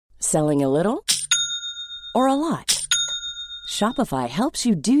Selling a little or a lot? Shopify helps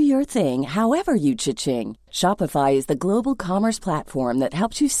you do your thing however you cha-ching. Shopify is the global commerce platform that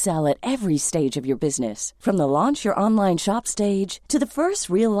helps you sell at every stage of your business. From the launch your online shop stage to the first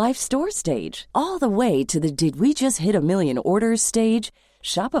real-life store stage, all the way to the did we just hit a million orders stage.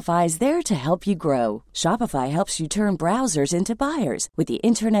 Shopify is there to help you grow. Shopify helps you turn browsers into buyers with the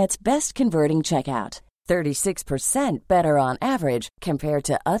internet's best converting checkout. 36% better on average compared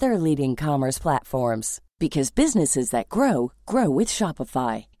to other leading commerce platforms. Because businesses that grow, grow with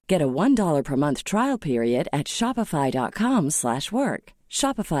Shopify. Get a $1 per month trial period at shopify.com/work.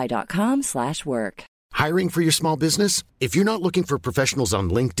 Shopify.com/work. Hiring for your small business? If you're not looking for professionals on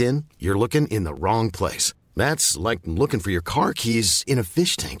LinkedIn, you're looking in the wrong place. That's like looking for your car keys in a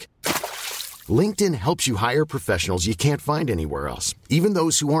fish tank. LinkedIn helps you hire professionals you can't find anywhere else, even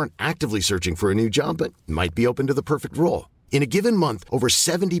those who aren't actively searching for a new job but might be open to the perfect role. In a given month, over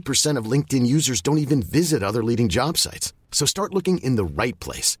 70% of LinkedIn users don't even visit other leading job sites. So start looking in the right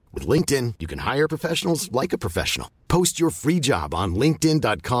place. With LinkedIn, you can hire professionals like a professional. Post your free job on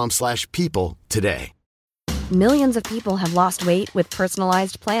linkedin.com/people today. Millions of people have lost weight with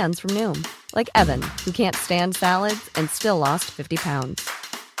personalized plans from Noom. Like Evan, who can't stand salads and still lost 50 pounds.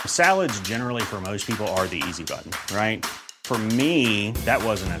 Salads generally for most people are the easy button, right? For me, that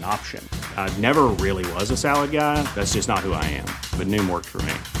wasn't an option. I never really was a salad guy. That's just not who I am. But Noom worked for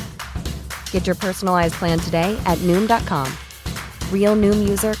me. Get your personalized plan today at Noom.com. Real Noom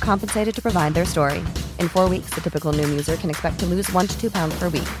user compensated to provide their story. In 4 weeks, the typical Noom user can expect to lose 1 to 2 pounds per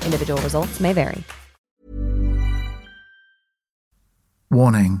week. Individual results may vary.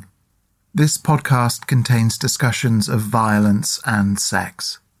 Warning. This podcast contains discussions of violence and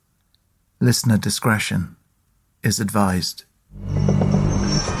sex. Listener discretion is advised.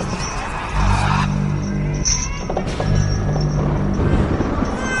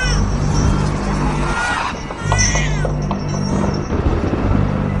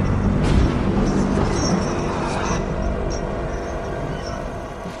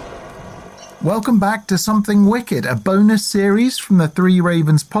 Welcome back to Something Wicked, a bonus series from the Three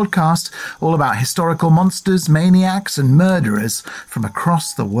Ravens podcast, all about historical monsters, maniacs, and murderers from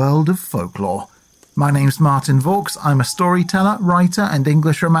across the world of folklore. My name's Martin Vaux. I'm a storyteller, writer, and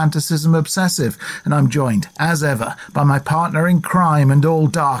English romanticism obsessive, and I'm joined, as ever, by my partner in crime and all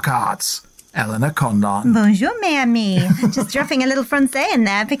dark arts, Eleanor Condon. Bonjour, mes amis. Just dropping a little Francais in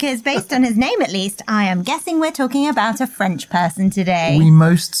there because based on his name at least, I am guessing we're talking about a French person today. We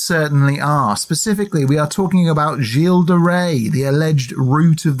most certainly are. Specifically, we are talking about Gilles de Rais, the alleged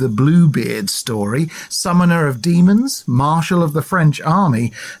root of the Bluebeard story, summoner of demons, marshal of the French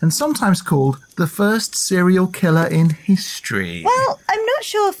army, and sometimes called the first serial killer in history. Well, I'm not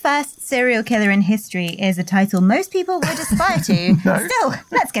sure first serial killer in history is a title most people would aspire to. No. Still,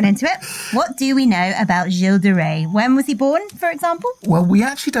 let's get into it. What do we know about Gilles de Rais? When was he born, for example? Well, we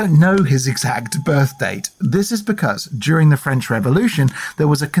actually don't know his exact birth date. This is because during the French Revolution, there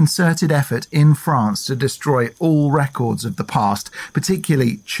was a concerted effort in France to destroy all records of the past,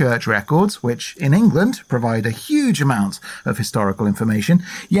 particularly church records, which in England provide a huge amount of historical information.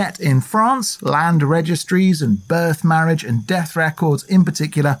 Yet in France, land registries and birth, marriage and death records in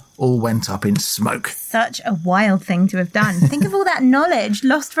particular all went up in smoke. Such a wild thing to have done. Think of all that knowledge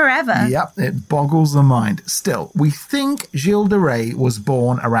lost forever. Yep, it boggles the mind. Still, we think Gilles de Rais was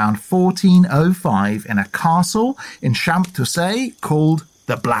born around 1405 in a castle in Champ-Toussay called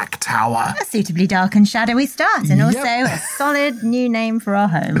the Black Tower. A suitably dark and shadowy start, and also a solid new name for our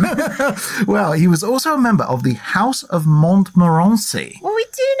home. Well, he was also a member of the House of Montmorency. Well, we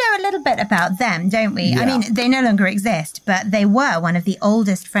do know a little bit about them, don't we? Yeah. I mean, they no longer exist, but they were one of the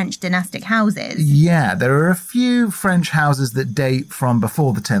oldest French dynastic houses. Yeah, there are a few French houses that date from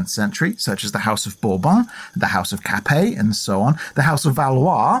before the 10th century, such as the House of Bourbon, the House of Capet, and so on. The House of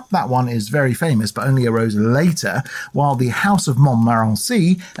Valois, that one is very famous, but only arose later, while the House of Montmorency,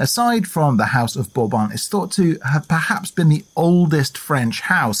 aside from the House of Bourbon, is thought to have perhaps been the oldest French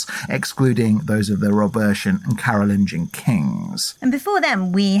house, excluding those of the Robertian and Carolingian kings. And before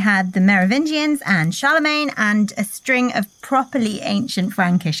them, we had the Merovingians and Charlemagne and a string of properly ancient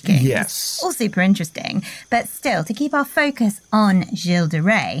Frankish kings. Yes. All super interesting. But still, to keep our focus on Gilles de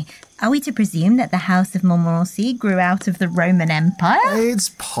Rais, are we to presume that the House of Montmorency grew out of the Roman Empire? It's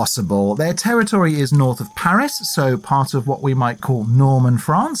possible. Their territory is north of Paris, so part of what we might call Norman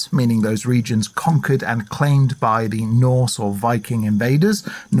France, meaning those regions conquered and claimed by the Norse or Viking invaders,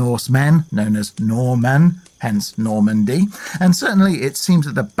 Norsemen, known as Norman, hence Normandy. And certainly it seems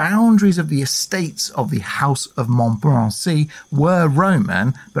that the boundaries of the estates of the House of Montmorency were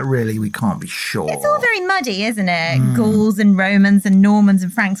Roman, but really we can't be sure. It's all very muddy, isn't it? Gauls and Romans and Normans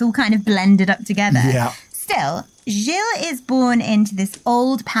and Franks all kind of blended up together. Yeah. Still, Gilles is born into this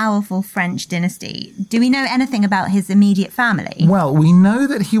old, powerful French dynasty. Do we know anything about his immediate family? Well, we know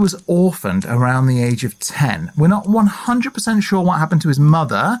that he was orphaned around the age of 10. We're not 100% sure what happened to his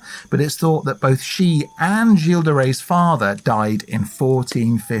mother, but it's thought that both she and Gilles de Rais' father died in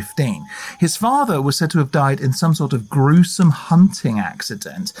 1415. His father was said to have died in some sort of gruesome hunting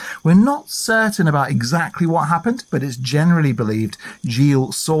accident. We're not certain about exactly what happened, but it's generally believed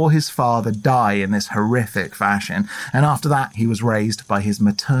Gilles saw his father die in this horrific fashion. And after that, he was raised by his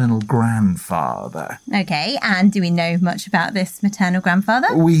maternal grandfather. Okay, and do we know much about this maternal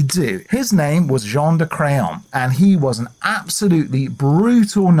grandfather? We do. His name was Jean de Craon, and he was an absolutely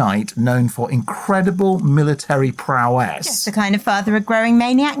brutal knight known for incredible military prowess. Just the kind of father a growing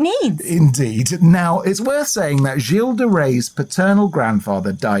maniac needs. Indeed. Now, it's worth saying that Gilles de Rais' paternal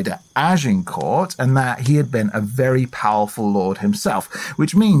grandfather died at Agincourt, and that he had been a very powerful lord himself,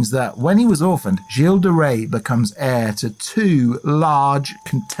 which means that when he was orphaned, Gilles de Rais becomes heir to two large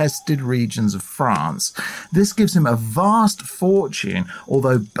contested regions of France. This gives him a vast fortune,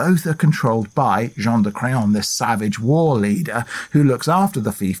 although both are controlled by Jean de Craon, this savage war leader who looks after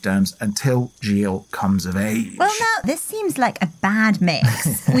the fiefdoms until Gilles comes of age. Well, now, this seems like a bad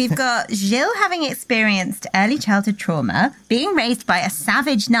mix. We've got Gilles having experienced early childhood trauma, being raised by a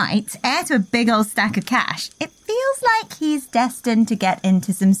savage knight, heir to a big old stack of cash. It feels like he's destined to get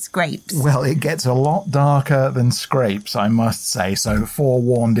into some scrapes. Well, it gets a lot darker than scrapes, I must say, so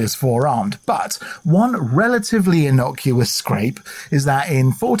forewarned is forearmed. But one relatively innocuous scrape is that in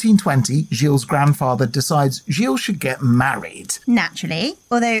 1420, Gilles' grandfather decides Gilles should get married. Naturally,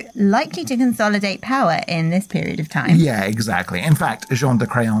 although likely to consolidate power in this period of time. Yeah, exactly. In fact, Jean de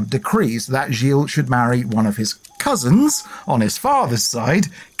Craon decrees that Gilles should marry one of his cousins on his father's side,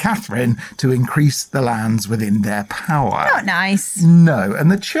 Catherine, to increase the lands within their power. Not nice. No,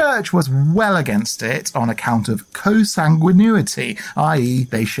 and the church was well against it on account of consanguinity, i.e.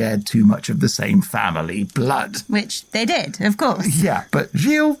 they shared too much of the same family blood. Which they did, of course. Yeah, but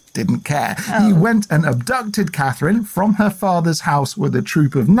Gilles didn't care. He went and abducted Catherine from her father's house with a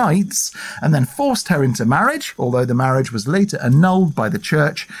troop of knights and then forced her into marriage, although the marriage was later annulled by the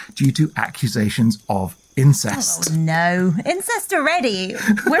church due to accusations of incest. Oh, no. Incest already.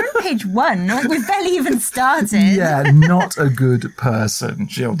 We're on page 1. We've barely even started. Yeah, not a good person,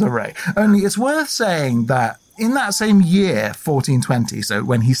 Gilles de Rais. Only it's worth saying that in that same year, 1420, so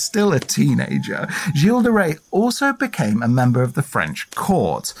when he's still a teenager, Gilles de Rais also became a member of the French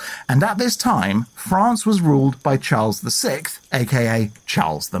court. And at this time, France was ruled by Charles VI, aka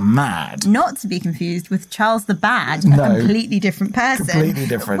Charles the Mad. Not to be confused with Charles the Bad, a completely different person. Completely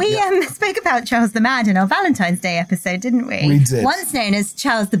different. We spoke about Charles the Mad in our Valentine's Day episode, didn't we? We did. Once known as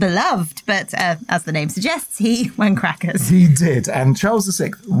Charles the Beloved, but as the name suggests, he went crackers. He did, and Charles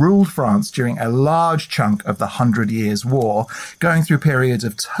VI ruled France during a large chunk of the 100 Years' War, going through periods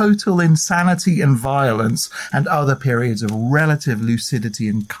of total insanity and violence and other periods of relative lucidity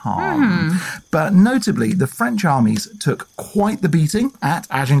and calm. But notably, the French armies took quite the beating at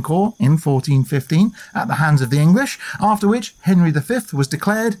Agincourt in 1415 at the hands of the English, after which Henry V was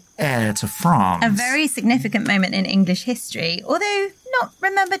declared heir to France. A very significant moment in English history, although not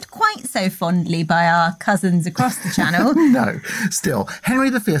remembered quite so fondly by our cousins across the channel. No. Still, Henry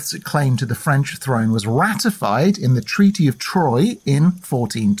V's claim to the French throne was ratified in the Treaty of Troyes in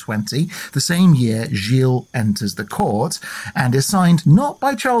 1420, the same year Gilles enters the court, and is signed not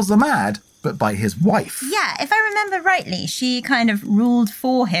by Charles the Mad, but by his wife. Yeah, if I remember rightly, she kind of ruled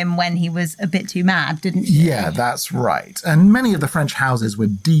for him when he was a bit too mad, didn't she? Yeah, that's right. And many of the French houses were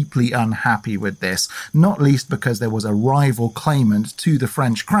deeply unhappy with this, not least because there was a rival claimant to the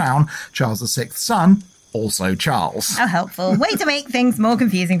French crown, Charles VI's son, also Charles. How helpful. Way to make things more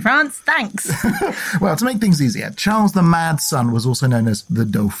confusing, France. Thanks. Well, to make things easier, Charles the Mad Son was also known as the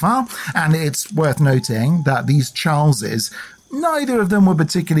Dauphin, and it's worth noting that these Charleses, neither of them were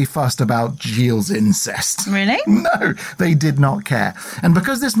particularly fussed about Gilles' incest. Really? No, they did not care. And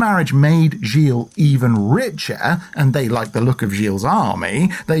because this marriage made Gilles even richer, and they liked the look of Gilles'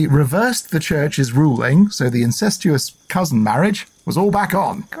 army, they reversed the church's ruling, so the incestuous cousin marriage was all back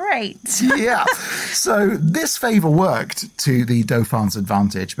on. Great. Yeah. So this favour worked to the Dauphin's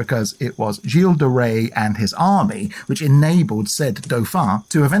advantage because it was Gilles de Rais and his army which enabled said Dauphin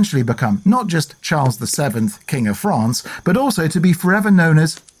to eventually become not just Charles VII, King of France, but also to be forever known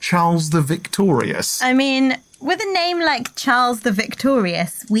as Charles the Victorious. I mean, with a name like Charles the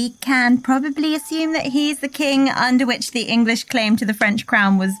Victorious, we can probably assume that he's the king under which the English claim to the French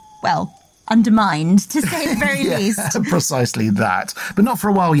crown was, well, undermined, to say the very least. Precisely that. But not for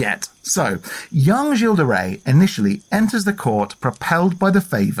a while yet. So, young Gilles de Rais initially enters the court propelled by the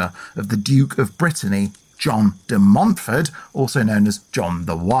favour of the Duke of Brittany, John de Montfort, also known as John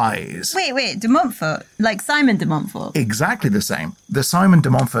the Wise. Wait, de Montfort? Like Simon de Montfort? Exactly the same. The Simon de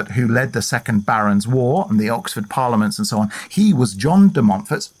Montfort who led the Second Barons' War and the Oxford Parliaments and so on, he was John de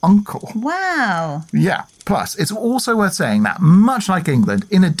Montfort's uncle. Wow. Yeah. Plus, it's also worth saying that, much like England,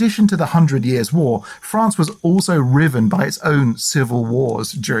 in addition to the 100 Years' War, France was also riven by its own civil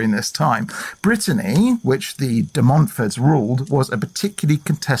wars during this time. Brittany, which the de Montforts ruled, was a particularly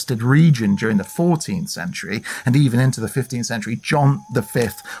contested region during the 14th century, and even into the 15th century, John V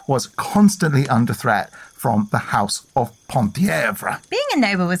was constantly under threat from the House of Penthièvre. Being a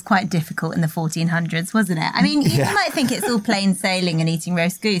noble was quite difficult in the 1400s, wasn't it? I mean, you might think it's all plain sailing and eating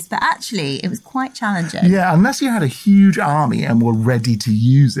roast goose, but actually it was quite challenging. Yeah, unless you had a huge army and were ready to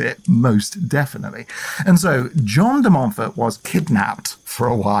use it, most definitely. And so John de Montfort was kidnapped for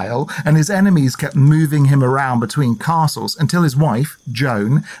a while, and his enemies kept moving him around between castles until his wife,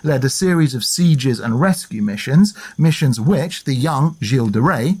 Joan, led a series of sieges and rescue missions which the young Gilles de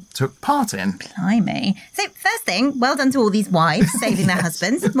Rais took part in. Blimey. So first thing, well done to all these wives saving their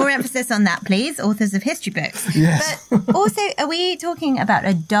husbands. More emphasis on that, please, authors of history books. Yes. But also, are we talking about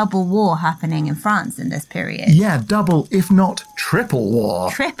a double war happening in France in this period? Yeah, double, if not triple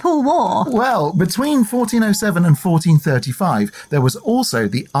war. Triple war? Well, between 1407 and 1435, there was also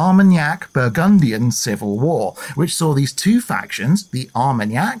the Armagnac-Burgundian Civil War, which saw these two factions, the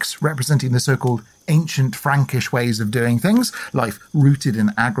Armagnacs, representing the so-called ancient Frankish ways of doing things, life rooted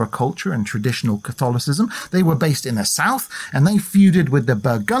in agriculture and traditional Catholicism. They were based in the south, and they feuded with the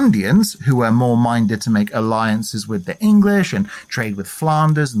Burgundians, who were more minded to make alliances with the English and trade with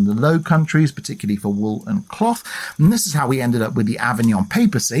Flanders and the Low Countries, particularly for wool and cloth. And this is how we ended up with the Avignon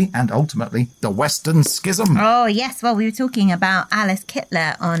Papacy and ultimately the Western Schism. Oh, yes. Well, we were talking about Alice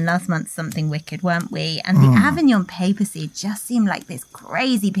Kittler on last month's Something Wicked, weren't we? And the Avignon Papacy just seemed like this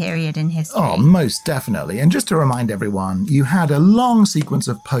crazy period in history. Oh, most definitely. And just to remind everyone, you had a long sequence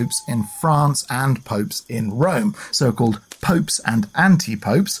of popes in France and popes in Rome, so-called popes and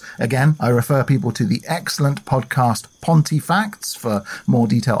anti-popes. Again, I refer people to the excellent podcast Pontifacts for more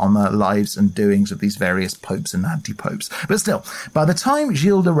detail on the lives and doings of these various popes and anti-popes. But still, by the time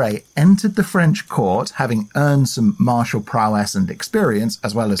Gilles de Rais entered the French court, having earned some martial prowess and experience,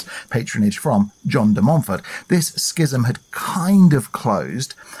 as well as patronage from John de Montfort, this schism had kind of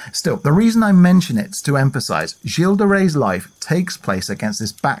closed. Still, the reason I mention it is to emphasize Gilles de Rais' life takes place against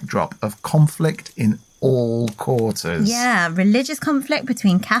this backdrop of conflict in all quarters. Yeah, religious conflict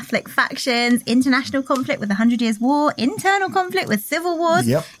between Catholic factions, international conflict with the 100 Years' War, internal conflict with civil wars.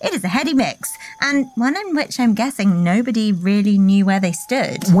 Yep. It is a heady mix, and one in which I'm guessing nobody really knew where they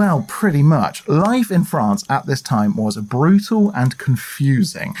stood. Well, pretty much. Life in France at this time was brutal and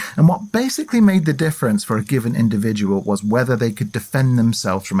confusing, and what basically made the difference for a given individual was whether they could defend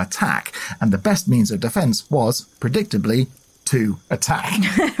themselves from attack, and the best means of defense was, predictably, to attack.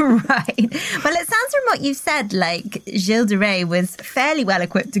 Right. Well, it sounds from what you've said like Gilles de Rais was fairly well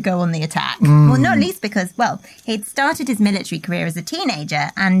equipped to go on the attack. Well, not least because, well, he'd started his military career as a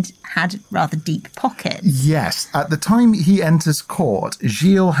teenager and had rather deep pockets. Yes. At the time he enters court,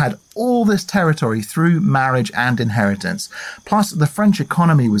 Gilles had all this territory through marriage and inheritance. Plus, the French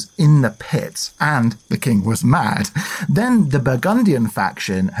economy was in the pits, and the king was mad. Then the Burgundian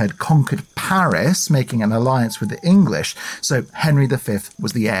faction had conquered Paris, making an alliance with the English, so Henry V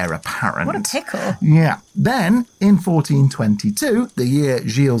was the heir apparent. What a pickle. Yeah. Then, in 1422, the year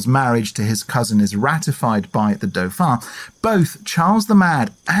Gilles' marriage to his cousin is ratified by the Dauphin, both Charles the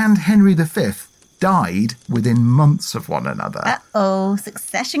Mad and Henry V died within months of one another. Uh-oh,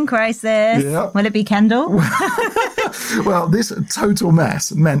 succession crisis. Yep. Will it be Kendall? Well, this total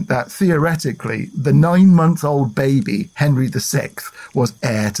mess meant that theoretically, the 9-month-old baby, Henry VI, was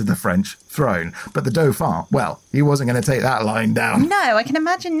heir to the French throne. But the Dauphin, well, he wasn't going to take that lying down. No, I can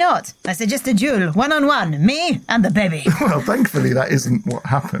imagine not. I suggest a duel, one-on-one, me and the baby. Well, thankfully, that isn't what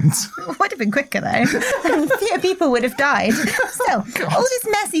happened. Would have been quicker, though. Fewer people would have died. Still, all this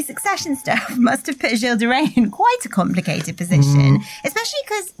messy succession stuff must have have put Gilles de Rais in quite a complicated position, especially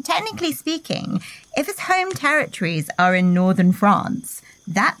because, technically speaking, if his home territories are in northern France,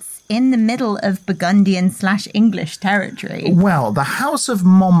 that's in the middle of Burgundian/English territory. Well, the House of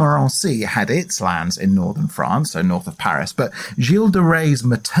Montmorency had its lands in northern France, so north of Paris, but Gilles de Rais'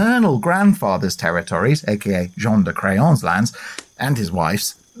 maternal grandfather's territories, aka Jean de Crayon's lands, and his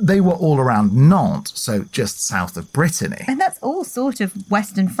wife's, they were all around Nantes, so just south of Brittany. And that's all sort of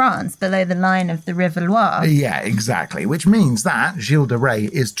western France, below the line of the River Loire. Yeah, exactly, which means that Gilles de Rais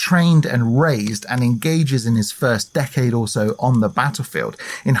is trained and raised and engages in his first decade or so on the battlefield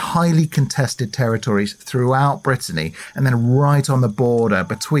in highly contested territories throughout Brittany, and then right on the border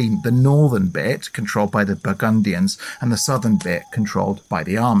between the northern bit, controlled by the Burgundians, and the southern bit, controlled by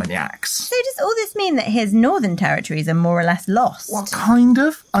the Armagnacs. So does all this mean that his northern territories are more or less lost? Well, kind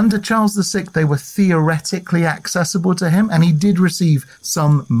of. Under Charles VI, they were theoretically accessible to him, and he did receive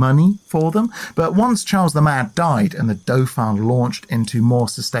some money for them. But once Charles the Mad died and the Dauphin launched into more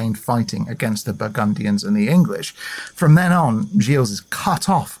sustained fighting against the Burgundians and the English, from then on, Gilles is cut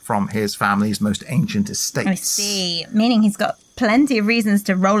off from his family's most ancient estates. I see. Meaning he's got plenty of reasons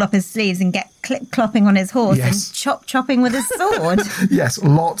to roll up his sleeves and get clip-clopping on his horse and chop-chopping with his sword. Yes,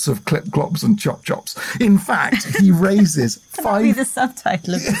 lots of clip-clops and chop-chops. In fact, he raises That might be the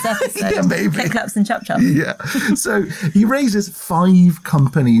subtitle of this episode. Yeah, maybe. Clip-clops and chop-chops. Yeah. So he raises 5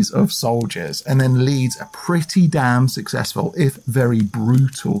 companies of soldiers and then leads a pretty damn successful, if very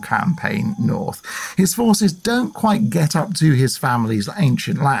brutal, campaign north. His forces don't quite get up to his family's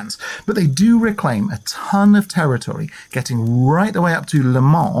ancient lands, but they do reclaim a ton of territory, getting right the way up to Le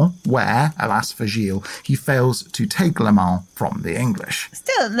Mans, where, alas for Gilles, he fails to take Le Mans from the English.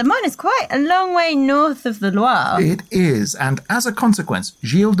 Still, Le Mans is quite a long way north of the Loire. It is, and as a consequence,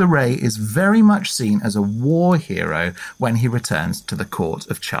 Gilles de Rais is very much seen as a war hero when he returns to the court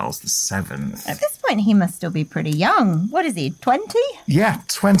of Charles VII. At this point, he must still be pretty young. What is he, 20? Yeah,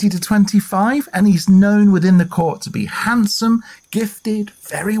 20 to 25, and he's known within the court to be handsome, gifted,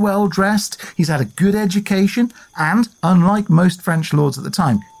 very well dressed. He's had a good education, and unlike most French lords at the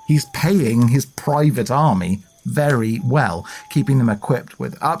time, he's paying his private army very well, keeping them equipped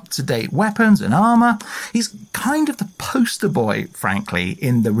with up-to-date weapons and armour. He's kind of the poster boy, frankly,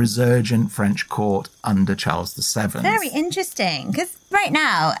 in the resurgent French court under Charles VII. Very interesting, because right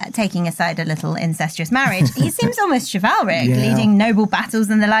now, taking aside a little incestuous marriage, he seems almost chivalric, leading noble battles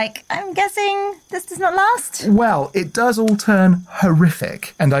and the like. I'm guessing this does not last? Well, it does all turn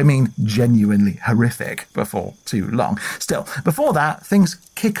horrific, and I mean genuinely horrific, before too long. Still, before that, things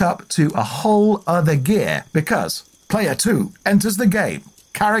kick up to a whole other gear, because player 2 enters the game.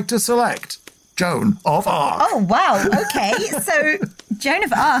 Character select. Joan of Arc. Oh, wow. Okay. So Joan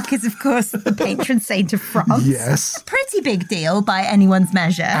of Arc is, of course, the patron saint of France. Yes. A pretty big deal by anyone's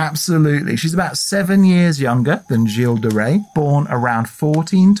measure. Absolutely. She's about 7 years younger than Gilles de Rais, born around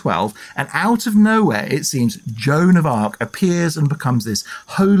 1412. And out of nowhere, it seems, Joan of Arc appears and becomes this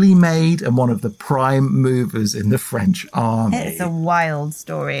holy maid and one of the prime movers in the French army. It's a wild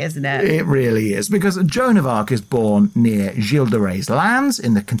story, isn't it? It really is, because Joan of Arc is born near Gilles de Rais' lands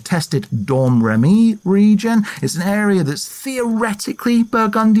in the contested Domremy region. It's an area that's theoretically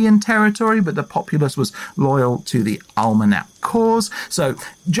Burgundian territory, but the populace was loyal to the Almagnac cause. So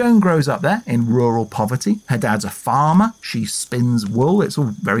Joan grows up there in rural poverty. Her dad's a farmer. She spins wool. It's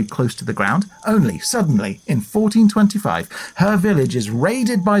all very close to the ground. Only suddenly, in 1425, her village is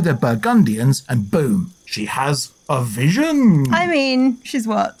raided by the Burgundians, and boom, she has a vision. I mean, she's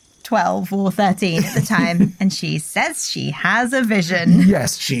what, 12 or 13 at the time, and she says she has a vision.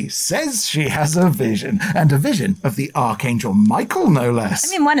 Yes, she says she has a vision, and a vision of the Archangel Michael, no less.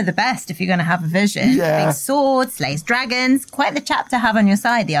 I mean, one of the best if you're going to have a vision. Yeah. Big sword, slays dragons. Quite the chap to have on your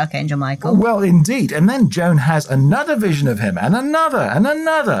side, the Archangel Michael. Well, indeed. And then Joan has another vision of him, and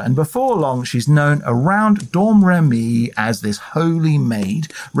another, and before long she's known around Domremy as this holy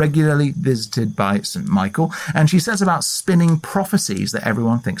maid, regularly visited by St. Michael, and she says about spinning prophecies that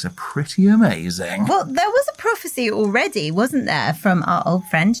everyone thinks are pretty amazing. Well, there was a prophecy already, wasn't there, from our old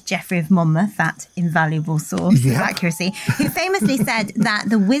friend Geoffrey of Monmouth, that invaluable source of accuracy, who famously said that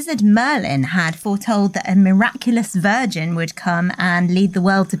the wizard Merlin had foretold that a miraculous virgin would come and lead the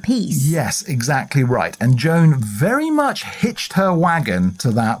world to peace. Yes, exactly right. And Joan very much hitched her wagon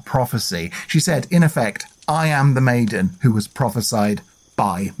to that prophecy. She said, in effect, I am the maiden who was prophesied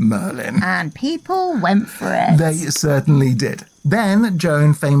by Merlin. And people went for it. They certainly did. Then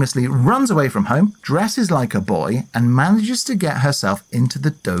Joan famously runs away from home, dresses like a boy, and manages to get herself into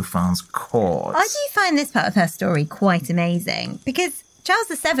the Dauphin's court. I do find this part of her story quite amazing, because Charles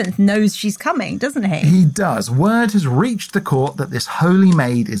VII knows she's coming, doesn't he? He does. Word has reached the court that this holy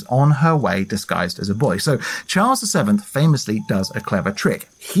maid is on her way disguised as a boy. So Charles VII famously does a clever trick.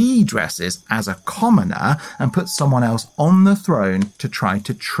 He dresses as a commoner and puts someone else on the throne to try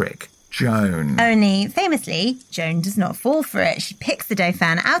to trick Joan. Only, famously, Joan does not fall for it. She picks the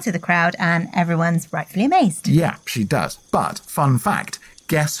Dauphin out of the crowd and everyone's rightfully amazed. Yeah, she does. But, fun fact,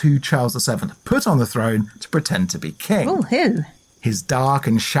 guess who Charles VII put on the throne to pretend to be king? Oh, who? His dark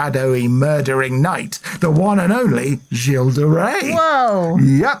and shadowy murdering knight, the one and only Gilles de Rais. Whoa!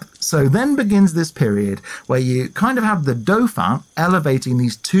 Yep. So then begins this period where you kind of have the Dauphin elevating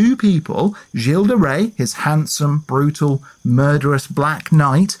these two people, Gilles de Rais, his handsome, brutal, murderous Black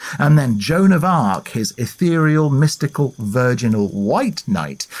Knight, and then Joan of Arc, his ethereal, mystical, virginal White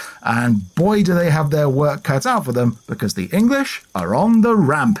Knight. And boy, do they have their work cut out for them, because the English are on the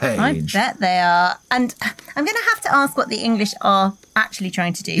rampage. I bet they are. And I'm going to have to ask what the English are actually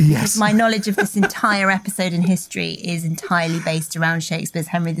trying to do, because Yes. my knowledge of this entire episode in history is entirely based around Shakespeare's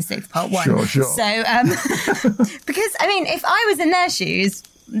Henry VI Part 1. Sure. So, because, I mean, if I was in their shoes,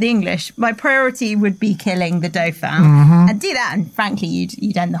 the English, my priority would be killing the Dauphin. And do that, and frankly,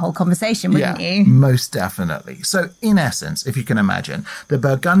 you'd end the whole conversation, wouldn't you? Most definitely. So, in essence, if you can imagine, the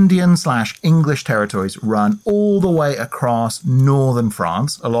Burgundian/English territories run all the way across northern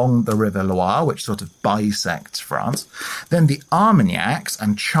France, along the River Loire, which sort of bisects France. Then the Armagnacs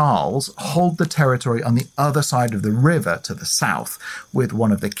and Charles hold the territory on the other side of the river to the south, with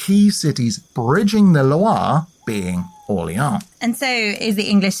one of the key cities bridging the Loire being Orléans. And so is the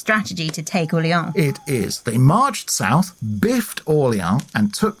English strategy to take Orléans? It is. They marched south, biffed Orléans,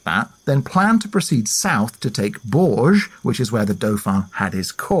 and took that, then planned to proceed south to take Bourges, which is where the Dauphin had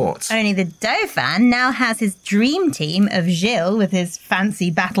his court. Only the Dauphin now has his dream team of Gilles with his fancy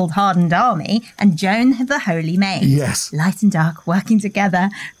battle-hardened army and Joan the Holy Maid. Yes. Light and dark working together.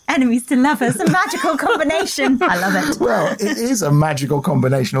 Enemies to lovers, a magical combination. I love it. Well, it is a magical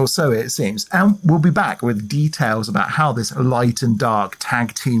combination, or so it seems. And we'll be back with details about how this light and dark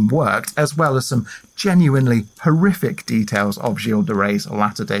tag team worked, as well as some genuinely horrific details of Gilles de Rais'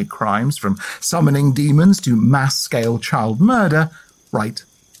 latter-day crimes, from summoning demons to mass-scale child murder, right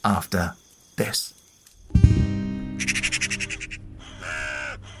after this.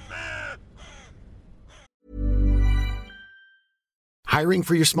 Hiring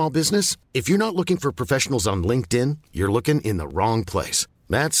for your small business? If you're not looking for professionals on LinkedIn, you're looking in the wrong place.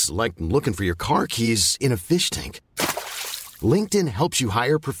 That's like looking for your car keys in a fish tank. LinkedIn helps you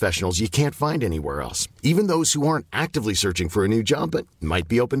hire professionals you can't find anywhere else, even those who aren't actively searching for a new job but might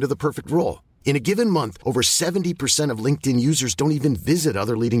be open to the perfect role. In a given month, over 70% of LinkedIn users don't even visit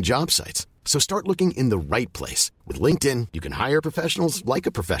other leading job sites. So start looking in the right place. With LinkedIn, you can hire professionals like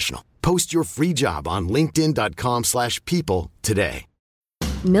a professional. Post your free job on linkedin.com/people today.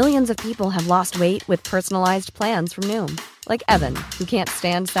 Millions of people have lost weight with personalized plans from Noom. Like Evan, who can't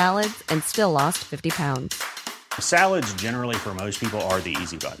stand salads and still lost 50 pounds. Salads generally for most people are the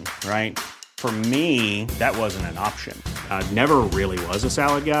easy button, right? For me, that wasn't an option. I never really was a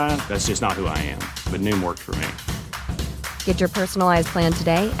salad guy. That's just not who I am. But Noom worked for me. Get your personalized plan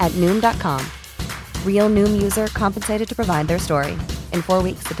today at Noom.com. Real Noom user compensated to provide their story. In 4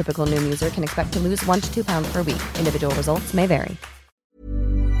 weeks, the typical Noom user can expect to lose 1 to 2 pounds per week. Individual results may vary.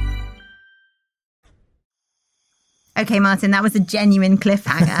 Okay, Martin, that was a genuine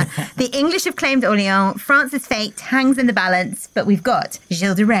cliffhanger. The English have claimed Orléans. France's fate hangs in the balance. But we've got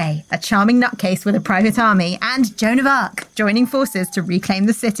Gilles de Rais, a charming nutcase with a private army, and Joan of Arc joining forces to reclaim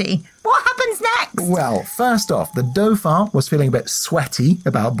the city. What happens next? Well, first off, the Dauphin was feeling a bit sweaty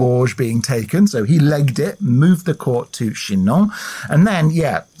about Bourges being taken, so he legged it, moved the court to Chinon, and then,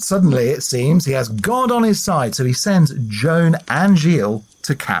 suddenly it seems he has God on his side, so he sends Joan and Gilles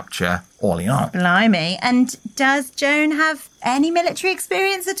to capture Orléans. Blimey. And does Joan have any military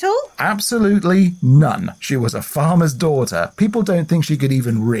experience at all? Absolutely none. She was a farmer's daughter. People don't think she could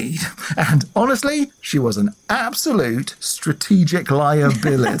even read. And honestly, she was an absolute strategic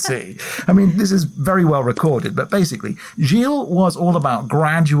liability. I mean, this is very well recorded, but basically, Gilles was all about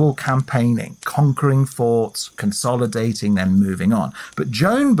gradual campaigning, conquering forts, consolidating, then moving on. But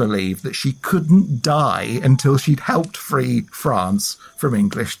Joan believed that she couldn't die until she'd helped free France from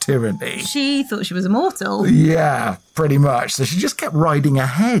English tyranny. She thought she was immortal. Yeah, Pretty much. So she just kept riding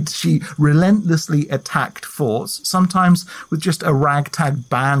ahead. She relentlessly attacked forts, sometimes with just a ragtag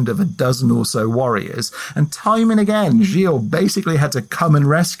band of a dozen or so warriors. And time and again, Gilles basically had to come and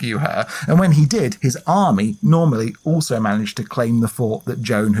rescue her. And when he did, his army normally also managed to claim the fort that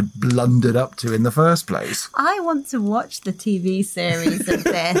Joan had blundered up to in the first place. I want to watch the TV series of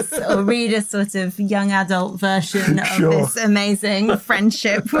this or read a sort of young adult version of this amazing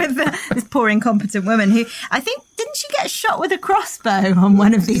friendship with this poor incompetent woman who, I think, didn't she get shot with a crossbow on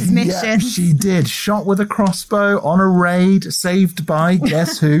one of these missions? Yeah, she did. Shot with a crossbow on a raid, saved by,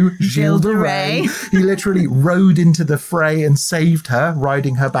 guess who? Gilles de Rais. He literally rode into the fray and saved her,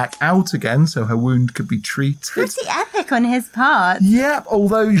 riding her back out again so her wound could be treated. Pretty epic on his part. Yep,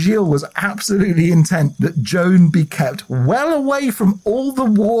 although Gilles was absolutely intent that Joan be kept well away from all the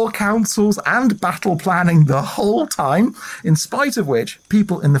war councils and battle planning the whole time, in spite of which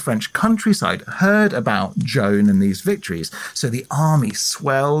people in the French countryside heard about Joan and these victories. So the army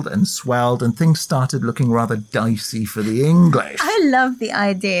swelled and things started looking rather dicey for the English. I love the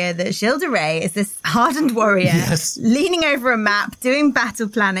idea that Gilles de Rais is this hardened warrior leaning over a map, doing battle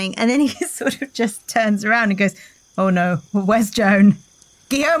planning, and then he sort of just turns around and goes, "Oh no, where's Joan?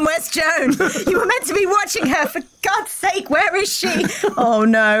 Guillaume, where's Joan? You were meant to be watching her. For God's sake, where is she? Oh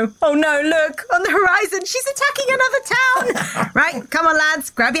no, look, on the horizon, she's attacking another town. Right, come on, lads,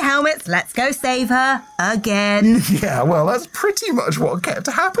 grab your helmets. Let's go save her again." Yeah, well, that's pretty much what kept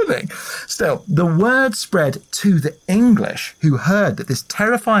happening. Still, the word spread to the English, who heard that this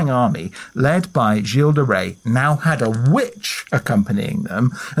terrifying army, led by Gilles de Rais, now had a witch accompanying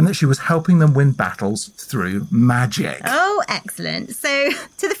them, and that she was helping them win battles through magic. Oh, excellent. So,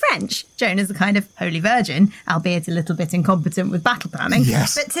 to the French, Joan is a kind of holy virgin, albeit a little bit incompetent with battle planning.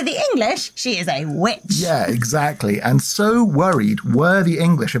 Yes. But to the English, she is a witch. Yeah, exactly. And so worried were the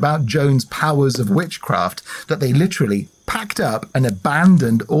English about Joan's powers of witchcraft that they literally packed up and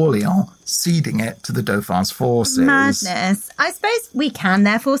abandoned Orleans, ceding it to the Dauphin's forces. Madness. I suppose we can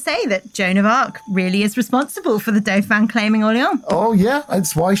therefore say that Joan of Arc really is responsible for the Dauphin claiming Orleans. Oh yeah,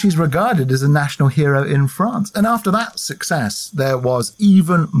 that's why she's regarded as a national hero in France. And after that success, there was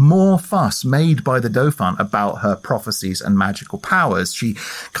even more fuss made by the Dauphin about her prophecies and magical powers. She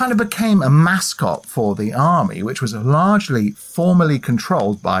kind of became a mascot for the army, which was largely formally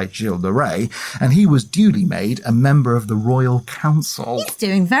controlled by Gilles de Rais, and he was duly made a member of the Royal Council. He's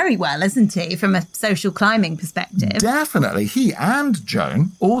doing very well, isn't he, from a social climbing perspective? Definitely. He and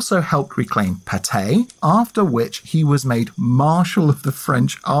Joan also helped reclaim Patay, after which he was made Marshal of the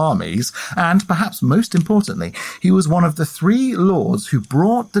French armies, and perhaps most importantly, he was one of the 3 lords who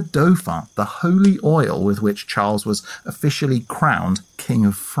brought the Dauphin the holy oil with which Charles was officially crowned King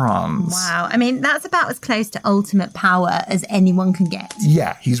of France. Wow. I mean, that's about as close to ultimate power as anyone can get.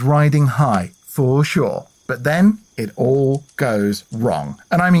 Yeah, he's riding high, for sure. But then it all goes wrong.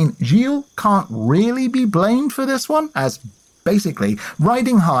 And I mean, Gilles can't really be blamed for this one, as basically,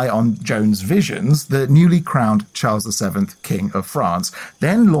 riding high on Joan's visions, the newly crowned Charles VII King of France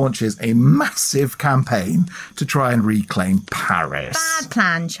then launches a massive campaign to try and reclaim Paris. Bad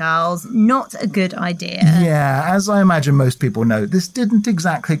plan, Charles. Not a good idea. Yeah, as I imagine most people know, this didn't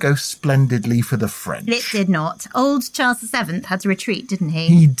exactly go splendidly for the French. It did not. Old Charles VII had to retreat, didn't he?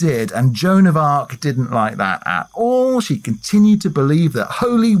 He did, and Joan of Arc didn't like that at all. She continued to believe that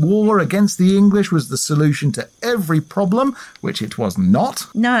holy war against the English was the solution to every problem, which it was not.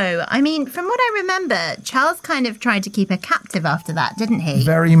 No, I mean, from what I remember, Charles kind of tried to keep her captive after that, didn't he?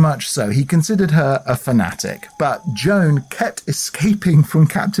 Very much so. He considered her a fanatic, but Joan kept escaping from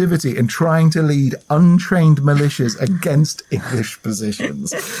captivity and trying to lead untrained militias against English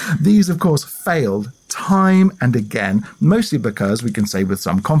positions. These, of course, failed time and again, mostly because, we can say with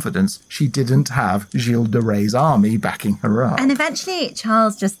some confidence, she didn't have Gilles de Rais' army backing her up. And eventually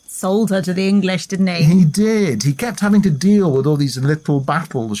Charles just sold her to the English, didn't he? He did. He kept having to deal with all these little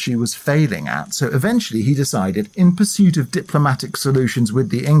battles she was failing at. So eventually he decided, in pursuit of diplomatic solutions with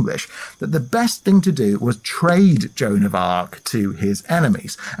the English, that the best thing to do was trade Joan of Arc to his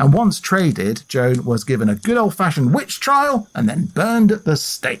enemies. And once traded, Joan was given a good old-fashioned witch trial and then burned at the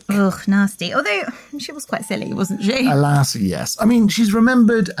stake. Ugh, nasty. Although she was quite silly, wasn't she? Alas, yes. I mean, she's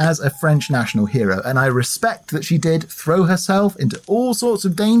remembered as a French national hero, and I respect that she did throw herself into all sorts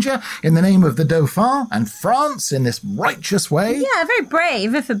of danger in the name of the Dauphin and France in this righteous way. Yeah, very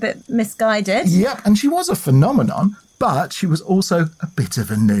brave, if a bit misguided. Yep, and she was a phenomenon, but she was also a bit of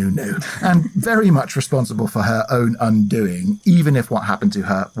a no-no, and very much responsible for her own undoing, even if what happened to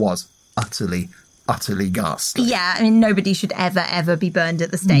her was utterly utterly ghastly. Yeah, I mean, nobody should ever be burned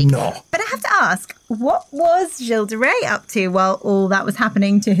at the stake. No. But I have to ask, what was Gilles de Rais up to while all that was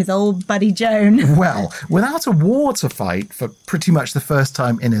happening to his old buddy Joan? Well, without a war to fight for pretty much the first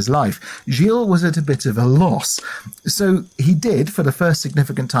time in his life, Gilles was at a bit of a loss. So he did, for the first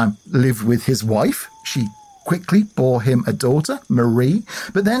significant time, live with his wife. She quickly bore him a daughter, Marie,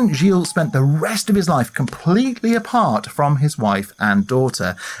 but then Gilles spent the rest of his life completely apart from his wife and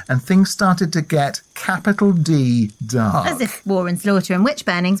daughter, and things started to get capital D dark. As if war and slaughter and witch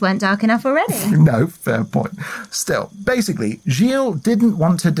burnings weren't dark enough already. No, fair point. Still, basically, Gilles didn't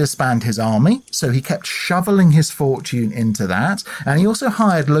want to disband his army, so he kept shoveling his fortune into that, and he also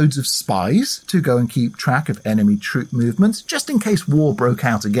hired loads of spies to go and keep track of enemy troop movements, just in case war broke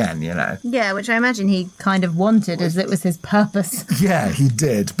out again, you know. Yeah, which I imagine he kind of wanted, as it was his purpose. Yeah, he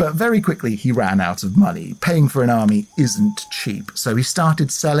did, but very quickly he ran out of money. Paying for an army isn't cheap, so he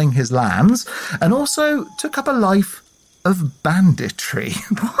started selling his lands, and also took up a life of banditry.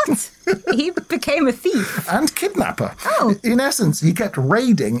 What? He became a thief. And kidnapper. Oh. In essence, he kept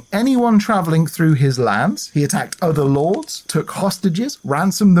raiding anyone travelling through his lands. He attacked other lords, took hostages,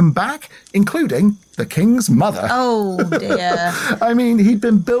 ransomed them back, including the king's mother. Oh, dear. I mean, he'd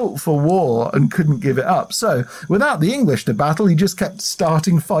been built for war and couldn't give it up. So, without the English to battle, he just kept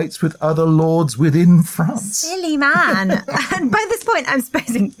starting fights with other lords within France. Silly man. And by this point, I'm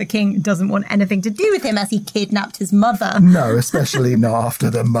supposing the king doesn't want anything to do with him as he kidnapped his mother. No, especially not after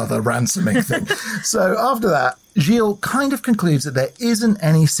the mother ransoming thing. So after that, Gilles kind of concludes that there isn't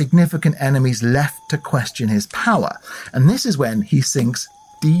any significant enemies left to question his power. And this is when he sinks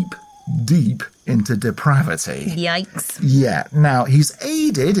deep into depravity. Yikes. Yeah, now he's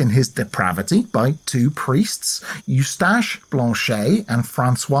aided in his depravity by two priests, Eustache Blanchet and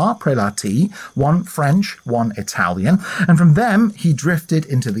Francois Prelati, one French, one Italian, and from them he drifted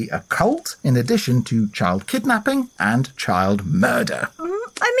into the occult in addition to child kidnapping and child murder.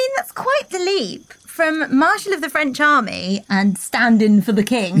 I mean, that's quite the leap. From Marshal of the French Army and stand-in for the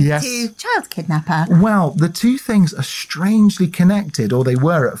king to child kidnapper. Well, the two things are strangely connected, or they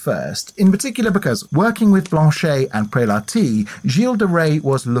were at first, in particular because working with Blanchet and Prelati, Gilles de Rais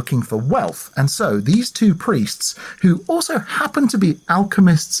was looking for wealth, and so these two priests, who also happened to be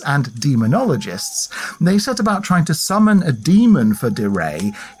alchemists and demonologists, they set about trying to summon a demon for de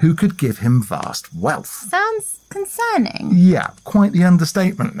Rais who could give him vast wealth. Sounds concerning. Yeah, quite the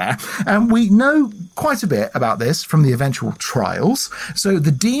understatement there. And we know quite a bit about this from the eventual trials. So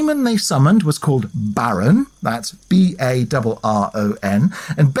the demon they summoned was called Baron, that's Barron,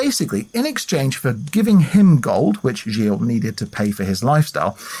 and basically, in exchange for giving him gold, which Gilles needed to pay for his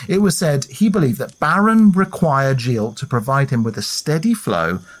lifestyle, it was said he believed that Baron required Gilles to provide him with a steady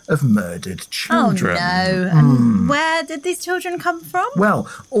flow of murdered children. Oh no. And where did these children come from? Well,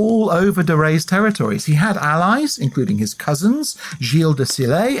 all over de Rais' territories. He had allies, including his cousins, Gilles de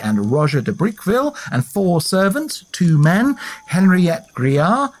Sillé and Roger de Briqueville, and 4 servants, 2 men, Henriette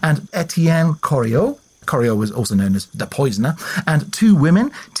Griard and Etienne Corriot. Corriot was also known as the Poisoner, and 2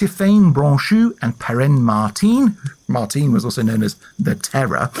 women, Tiffaine Branchou and Perrine Martin. Martin was also known as the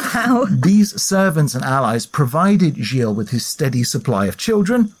Terror. Wow. These servants and allies provided Gilles with his steady supply of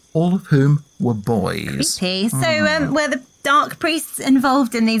children, all of whom were boys. Creepy. So were the dark priests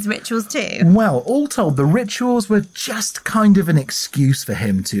involved in these rituals too? Well, all told, the rituals were just kind of an excuse for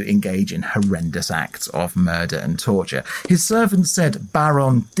him to engage in horrendous acts of murder and torture. His servants said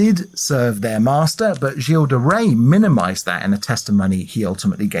Baron did serve their master, but Gilles de Rais minimised that in a testimony he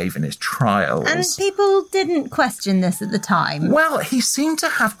ultimately gave in his trials. And people didn't question this at the time? Well, he seemed to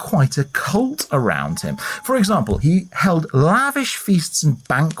have quite a cult around him. For example, he held lavish feasts and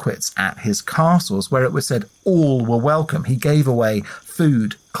banquets at his castles where it was said all were welcome. He gave away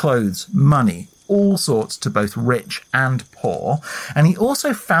food, clothes, money, all sorts to both rich and poor. And he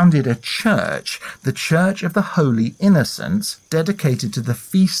also founded a church, the Church of the Holy Innocents, dedicated to the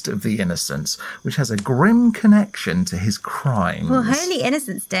Feast of the Innocents, which has a grim connection to his crimes. Well, Holy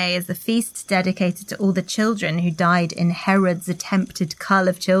Innocents' Day is the feast dedicated to all the children who died in Herod's attempted cull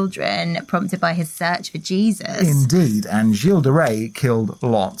of children, prompted by his search for Jesus. Indeed, and Gilles de Rais killed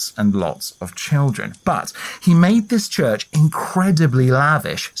lots and lots of children. But he made this church incredibly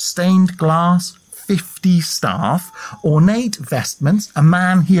lavish, stained glass, 50 staff, ornate vestments, a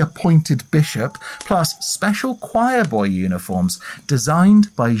man he appointed bishop, plus special choir boy uniforms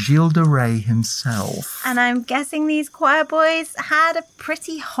designed by Gilles de Rais himself. And I'm guessing these choir boys had a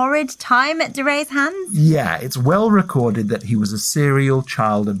pretty horrid time at de Rais' hands? Yeah, it's well recorded that he was a serial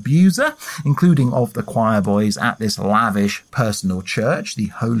child abuser, including of the choir boys at this lavish personal church, the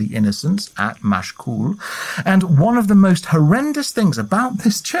Holy Innocents at Machecoul. And one of the most horrendous things about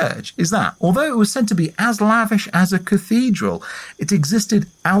this church is that, although it was said said to be as lavish as a cathedral. It existed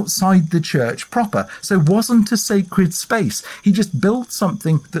outside the church proper, so wasn't a sacred space. He just built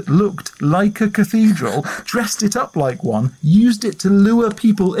something that looked like a cathedral, dressed it up like one, used it to lure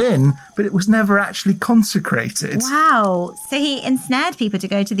people in, but it was never actually consecrated. Wow. So he ensnared people to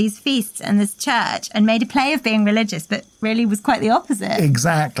go to these feasts and this church and made a play of being religious, but really was quite the opposite.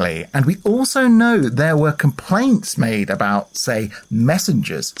 Exactly. And we also know there were complaints made about, say,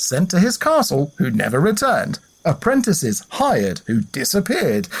 messengers sent to his castle who never returned, apprentices hired who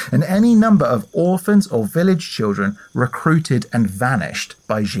disappeared, and any number of orphans or village children recruited and vanished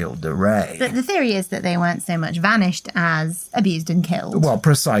by Gilles de Rais. But the theory is that they weren't so much vanished as abused and killed. Well,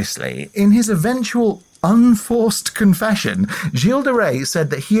 precisely. In his eventual unforced confession, Gilles de Rais said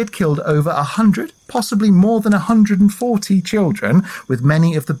that he had killed over 100, possibly more than 140 children, with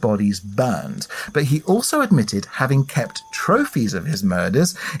many of the bodies burned. But he also admitted having kept trophies of his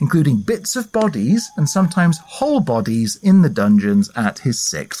murders, including bits of bodies and sometimes whole bodies in the dungeons at his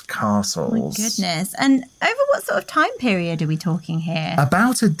 6 castles. Oh my goodness. And over what sort of time period are we talking here?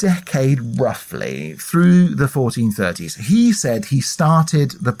 About a decade, roughly, through the 1430s. He said he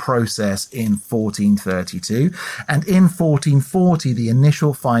started the process in 1432, and in 1440, the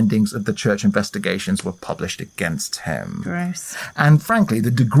initial findings of the church investigations were published against him. Gross. And frankly, the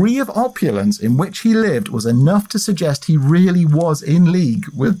degree of opulence in which he lived was enough to suggest he really was in league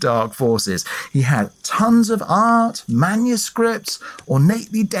with dark forces. He had tons of art, manuscripts,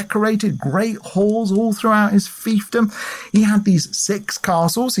 ornately decorated great halls all throughout his fiefdom. He had these 6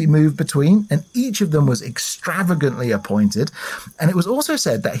 castles he moved between, and each of them was extravagantly appointed. And it was also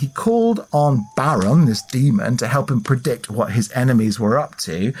said that he called on Baron, this demon, to help him predict what his enemies were up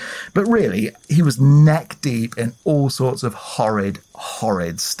to. But really, he was neck deep in all sorts of horrid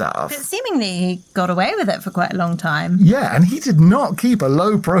stuff. But seemingly he got away with it for quite a long time. Yeah, and he did not keep a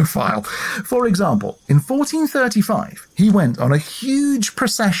low profile. For example, in 1435, he went on a huge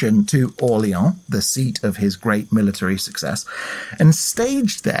procession to Orleans, the seat of his great military success, and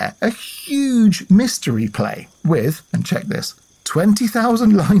staged there a huge mystery play with, and check this,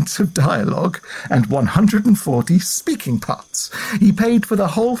 20,000 lines of dialogue and 140 speaking parts. He paid for the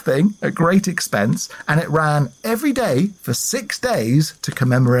whole thing at great expense, and it ran every day for 6 days to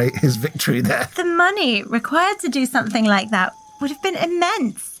commemorate his victory there. The money required to do something like that would have been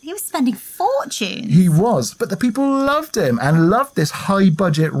immense. He was spending fortunes. He was, but the people loved him and loved this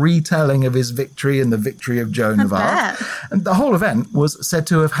high-budget retelling of his victory and the victory of Joan of Arc. And the whole event was said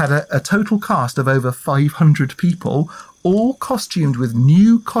to have had a total cast of over 500 people, all costumed with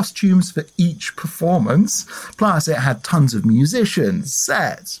new costumes for each performance. Plus, it had tons of musicians,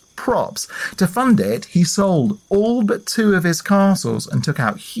 sets, props. To fund it, he sold all but 2 of his castles and took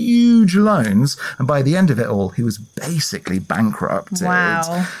out huge loans. And by the end of it all, he was basically bankrupted.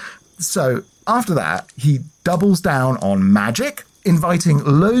 Wow. So after that, he doubles down on magic, inviting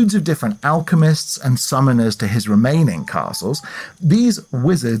loads of different alchemists and summoners to his remaining castles. These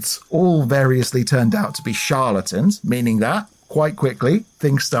wizards all variously turned out to be charlatans, meaning that, quite quickly,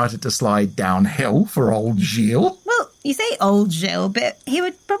 things started to slide downhill for old Gilles. Well, you say old Gilles, but he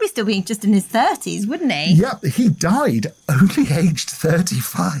would probably still be just in his 30s, wouldn't he? Yep, he died only aged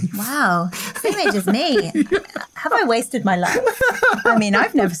 35. Wow, same age as me. Yeah. Have I wasted my life? I mean,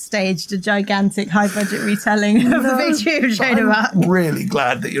 I've never staged a gigantic high-budget retelling of the victory of Joan of Arc. I'm really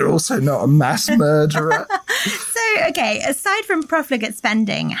glad that you're also not a mass murderer. So, okay, aside from profligate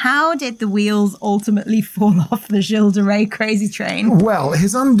spending, how did the wheels ultimately fall off the Gilles de Rais crazy train? Well,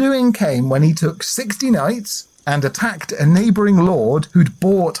 his undoing came when he took 60 knights and attacked a neighbouring lord who'd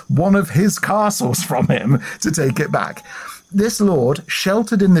bought one of his castles from him to take it back. This lord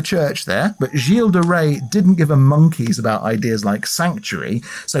sheltered in the church there, but Gilles de Rais didn't give a monkeys about ideas like sanctuary,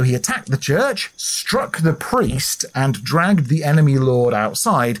 so he attacked the church, struck the priest, and dragged the enemy lord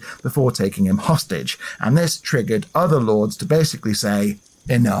outside before taking him hostage. And this triggered other lords to basically say,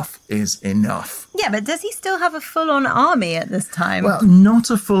 enough is enough. Yeah, but does he still have a full-on army at this time? Well, not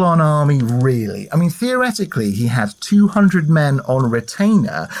a full-on army, really. I mean, theoretically, he had 200 men on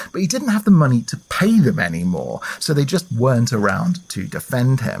retainer, but he didn't have the money to pay them anymore, so they just weren't around to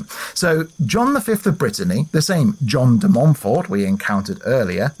defend him. So John V of Brittany, the same John de Montfort we encountered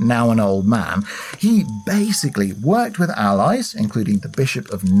earlier, now an old man, he basically worked with allies, including the Bishop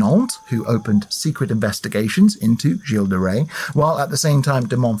of Nantes, who opened secret investigations into Gilles de Rais, while at the same time time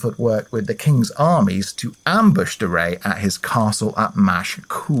de Montfort worked with the king's armies to ambush de Rais at his castle at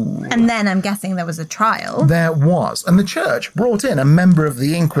Machecoul. And then I'm guessing there was a trial. There was, and the church brought in a member of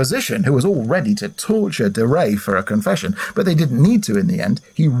the Inquisition who was all ready to torture de Rais for a confession, but they didn't need to in the end.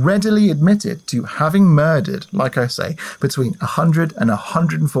 He readily admitted to having murdered, like I say, between 100 and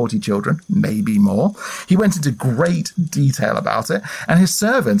 140 children, maybe more. He went into great detail about it, and his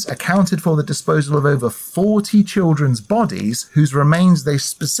servants accounted for the disposal of over 40 children's bodies whose remains they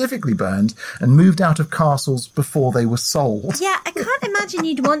specifically burned and moved out of castles before they were sold. Yeah, I can't imagine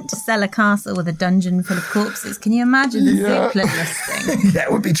you'd want to sell a castle with a dungeon full of corpses. Can you imagine the Zoopla listing? Yeah,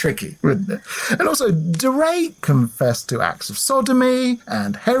 it would be tricky, wouldn't it? And also, de Rais confessed to acts of sodomy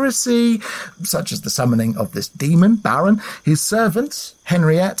and heresy, such as the summoning of this demon, Baron. His servants,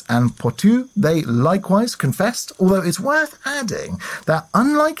 Henriette and Poitou, they likewise confessed, although it's worth adding that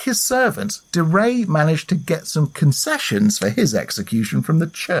unlike his servants, de Rais managed to get some concessions for his execution from the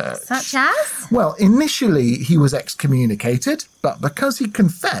church. Such as? Well, initially he was excommunicated, but because he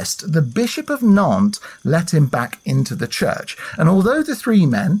confessed, the Bishop of Nantes let him back into the church. And although the three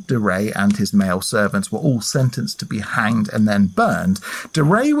men, de Rais and his male servants, were all sentenced to be hanged and then burned, de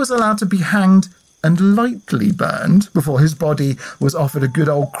Rais was allowed to be hanged and lightly burned before his body was offered a good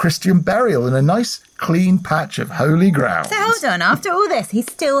old Christian burial in a nice clean patch of holy ground. So hold on, after all this, he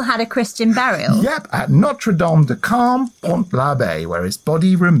still had a Christian burial? Yep, at Notre Dame de Carme, Pont-l'Abbé, where his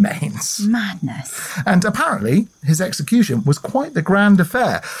body remains. Madness. And apparently, his execution was quite the grand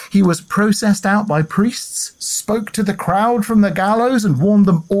affair. He was processed out by priests, spoke to the crowd from the gallows and warned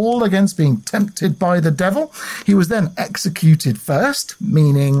them all against being tempted by the devil. He was then executed first,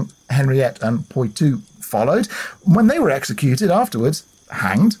 meaning Henriette and Poitou followed. When they were executed afterwards,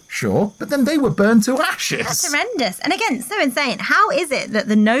 hanged, sure, but then they were burned to ashes. That's horrendous. And again, so insane. How is it that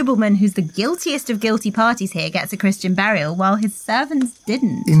the nobleman who's the guiltiest of guilty parties here gets a Christian burial while his servants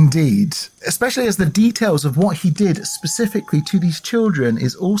didn't? Indeed. Especially as the details of what he did specifically to these children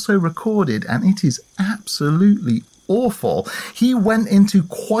is also recorded, and it is absolutely awful. He went into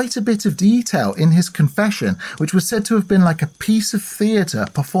quite a bit of detail in his confession, which was said to have been like a piece of theatre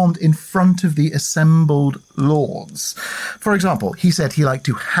performed in front of the assembled lords. For example, he said he liked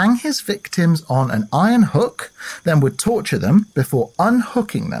to hang his victims on an iron hook, then would torture them before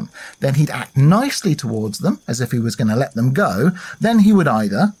unhooking them. Then he'd act nicely towards them, as if he was going to let them go. Then he would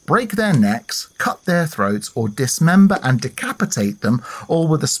either break their necks, cut their throats, or dismember and decapitate them, all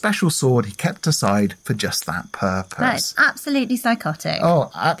with a special sword he kept aside for just that purpose. That is absolutely psychotic.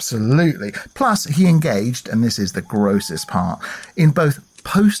 Oh, absolutely. Plus, he engaged, and this is the grossest part, in both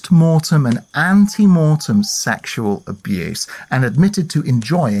post-mortem and ante-mortem sexual abuse, and admitted to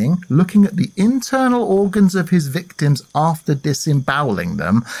enjoying looking at the internal organs of his victims after disemboweling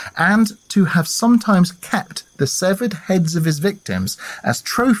them, and to have sometimes kept the severed heads of his victims as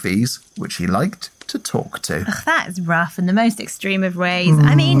trophies, which he liked to talk to. Ugh, that is rough in the most extreme of ways.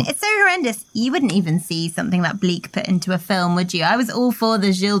 I mean, it's so horrendous. You wouldn't even see something that bleak put into a film, would you? I was all for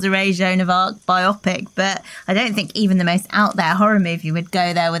the Gilles de Rais Joan of Arc biopic, but I don't think even the most out there horror movie would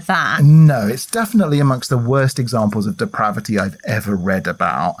go there with that. No, it's definitely amongst the worst examples of depravity I've ever read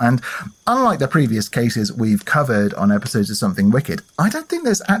about. And unlike the previous cases we've covered on episodes of Something Wicked, I don't think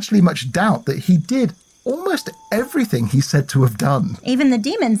there's actually much doubt that he did almost everything he's said to have done. Even the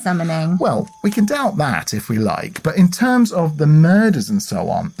demon summoning. Well, we can doubt that if we like, but in terms of the murders and so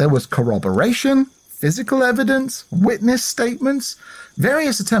on, there was corroboration, physical evidence, witness statements.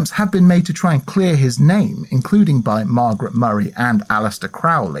 Various attempts have been made to try and clear his name, including by Margaret Murray and Alistair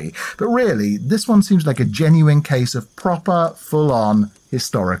Crowley, but really, this one seems like a genuine case of proper, full-on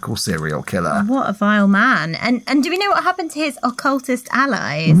historical serial killer. What a vile man. And do we know what happened to his occultist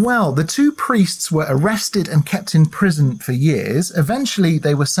allies? Well, the two priests were arrested and kept in prison for years. Eventually,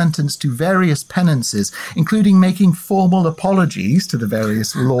 they were sentenced to various penances, including making formal apologies to the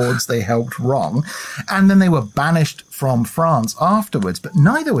various lords they helped wrong. And then they were banished from France afterwards, but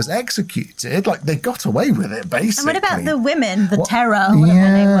neither was executed. Like, they got away with it, basically. And what about the women, the terror, whatever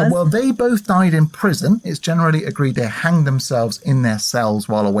their name was? Well, they both died in prison. It's generally agreed they hanged themselves in their cells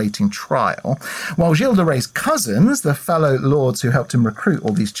while awaiting trial. While Gilles de Rais' cousins, the fellow lords who helped him recruit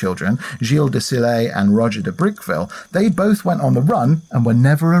all these children, Gilles de Sillé and Roger de Briqueville, they both went on the run and were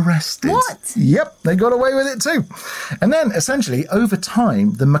never arrested. What? Yep, they got away with it too. And then, essentially, over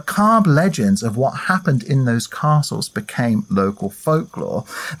time, the macabre legends of what happened in those castles became local folklore.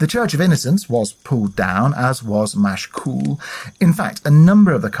 The Church of Innocents was pulled down, as was Machecoul. In fact, a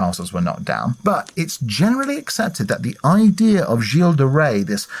number of the castles were knocked down, but it's generally accepted that the idea of Gilles de Rais,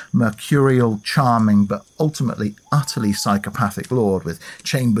 this mercurial, charming, but ultimately utterly psychopathic lord with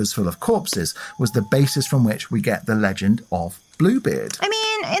chambers full of corpses, was the basis from which we get the legend of Bluebeard. I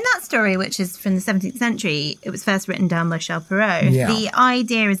mean, in that story, which is from the 17th century, it was first written down by Charles Perrault. Yeah. The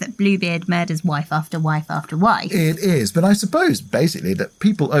idea is that Bluebeard murders wife after wife after wife. It is, but I suppose basically that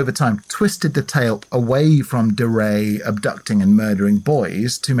people over time twisted the tale away from de Rais abducting and murdering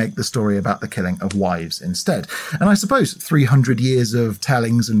boys to make the story about the killing of wives instead. And I suppose 300 years of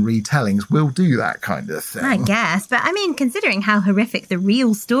tellings and retellings will do that kind of thing. I guess, but I mean, considering how horrific the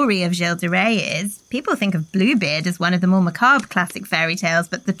real story of Gilles de Rais is, people think of Bluebeard as one of the more macabre classic fairy tales,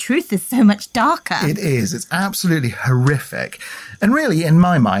 but the truth is so much darker. It is. It's absolutely horrific. And really, in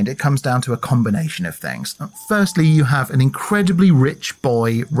my mind, it comes down to a combination of things. Firstly, you have an incredibly rich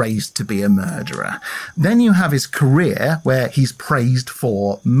boy raised to be a murderer. Then you have his career where he's praised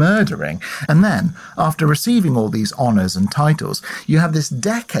for murdering. And then, after receiving all these honours and titles, you have this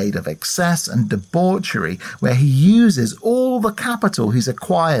decade of excess and debauchery where he uses all the capital he's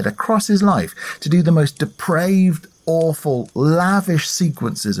acquired across his life to do the most depraved, awful, lavish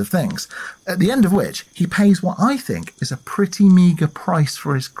sequences of things, at the end of which he pays what I think is a pretty meagre price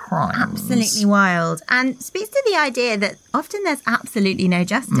for his crimes. Absolutely wild. And speaks to the idea that often there's absolutely no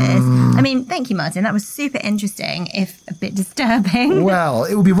justice. I mean, thank you, Martin. That was super interesting, if a bit disturbing. Well,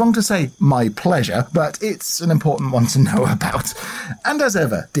 it would be wrong to say my pleasure, but it's an important one to know about. And as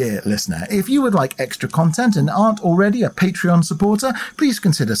ever, dear listener, if you would like extra content and aren't already a Patreon supporter, please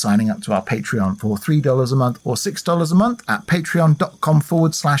consider signing up to our Patreon for $3 a month or $6 a month at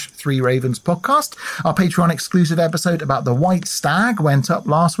patreon.com/3 Ravens podcast. Our Patreon exclusive episode about the White Stag went up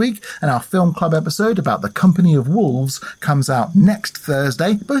last week, and our film club episode about the Company of Wolves comes out next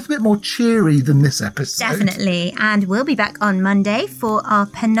Thursday, both a bit more cheery than this episode. Definitely. And we'll be back on Monday for our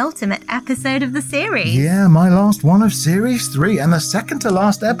penultimate episode of the series. Yeah, my last one of Series 3 and the second to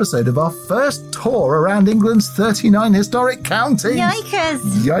last episode of our first tour around England's 39 historic counties. Yikers!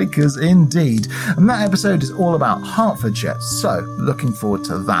 Yikers indeed. And that episode is all about Hertfordshire, so looking forward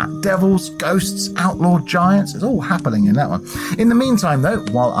to that. Devils, ghosts, outlawed giants, it's all happening in that one. In the meantime though,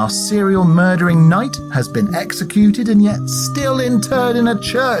 while our serial murdering knight has been executed and yet still interred in a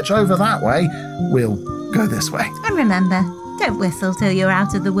church over that way, we'll go this way. And remember, don't whistle till you're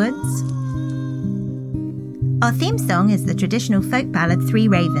out of the woods. Our theme song is the traditional folk ballad 3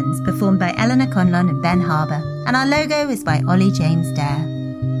 Ravens, performed by Eleanor Conlon and Ben Harbour, and our logo is by Ollie James Dare.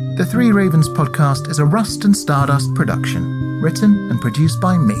 The 3 Ravens podcast is a Rust and Stardust production, written and produced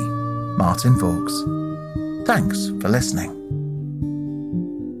by me, Martin Vaughs. Thanks for listening.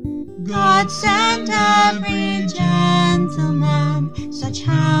 God sent every gentleman, such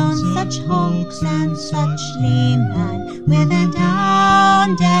hounds, such hawks, and such leman, with a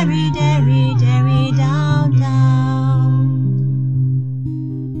down, derry, derry, derry, down, down.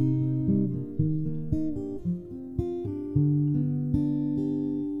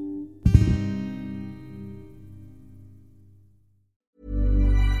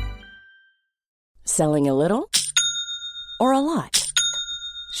 Selling a little or a lot?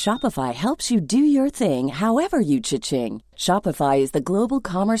 Shopify helps you do your thing however you cha-ching. Shopify is the global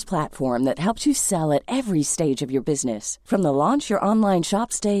commerce platform that helps you sell at every stage of your business. From the launch your online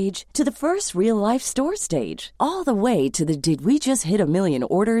shop stage to the first real life store stage, all the way to the did we just hit a million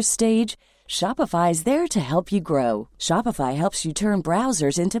orders stage. Shopify is there to help you grow. Shopify helps you turn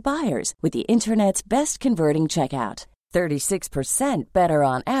browsers into buyers with the internet's best converting checkout. 36% better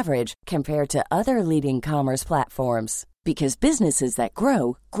on average compared to other leading commerce platforms. Because businesses that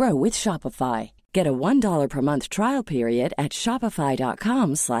grow, grow with Shopify. Get a $1 per month trial period at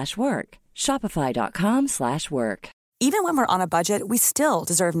shopify.com/work. Shopify.com/work. Even when we're on a budget, we still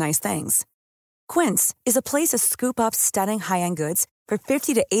deserve nice things. Quince is a place to scoop up stunning high-end goods for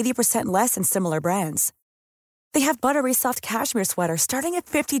 50 to 80% less than similar brands. They have buttery soft cashmere sweaters starting at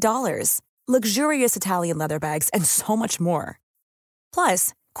 $50, luxurious Italian leather bags, and so much more.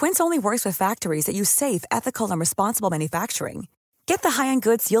 Plus, Quince only works with factories that use safe, ethical, and responsible manufacturing. Get the high-end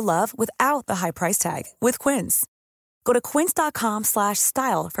goods you'll love without the high price tag with Quince. Go to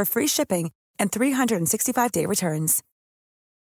quince.com/style for free shipping and 365-day returns.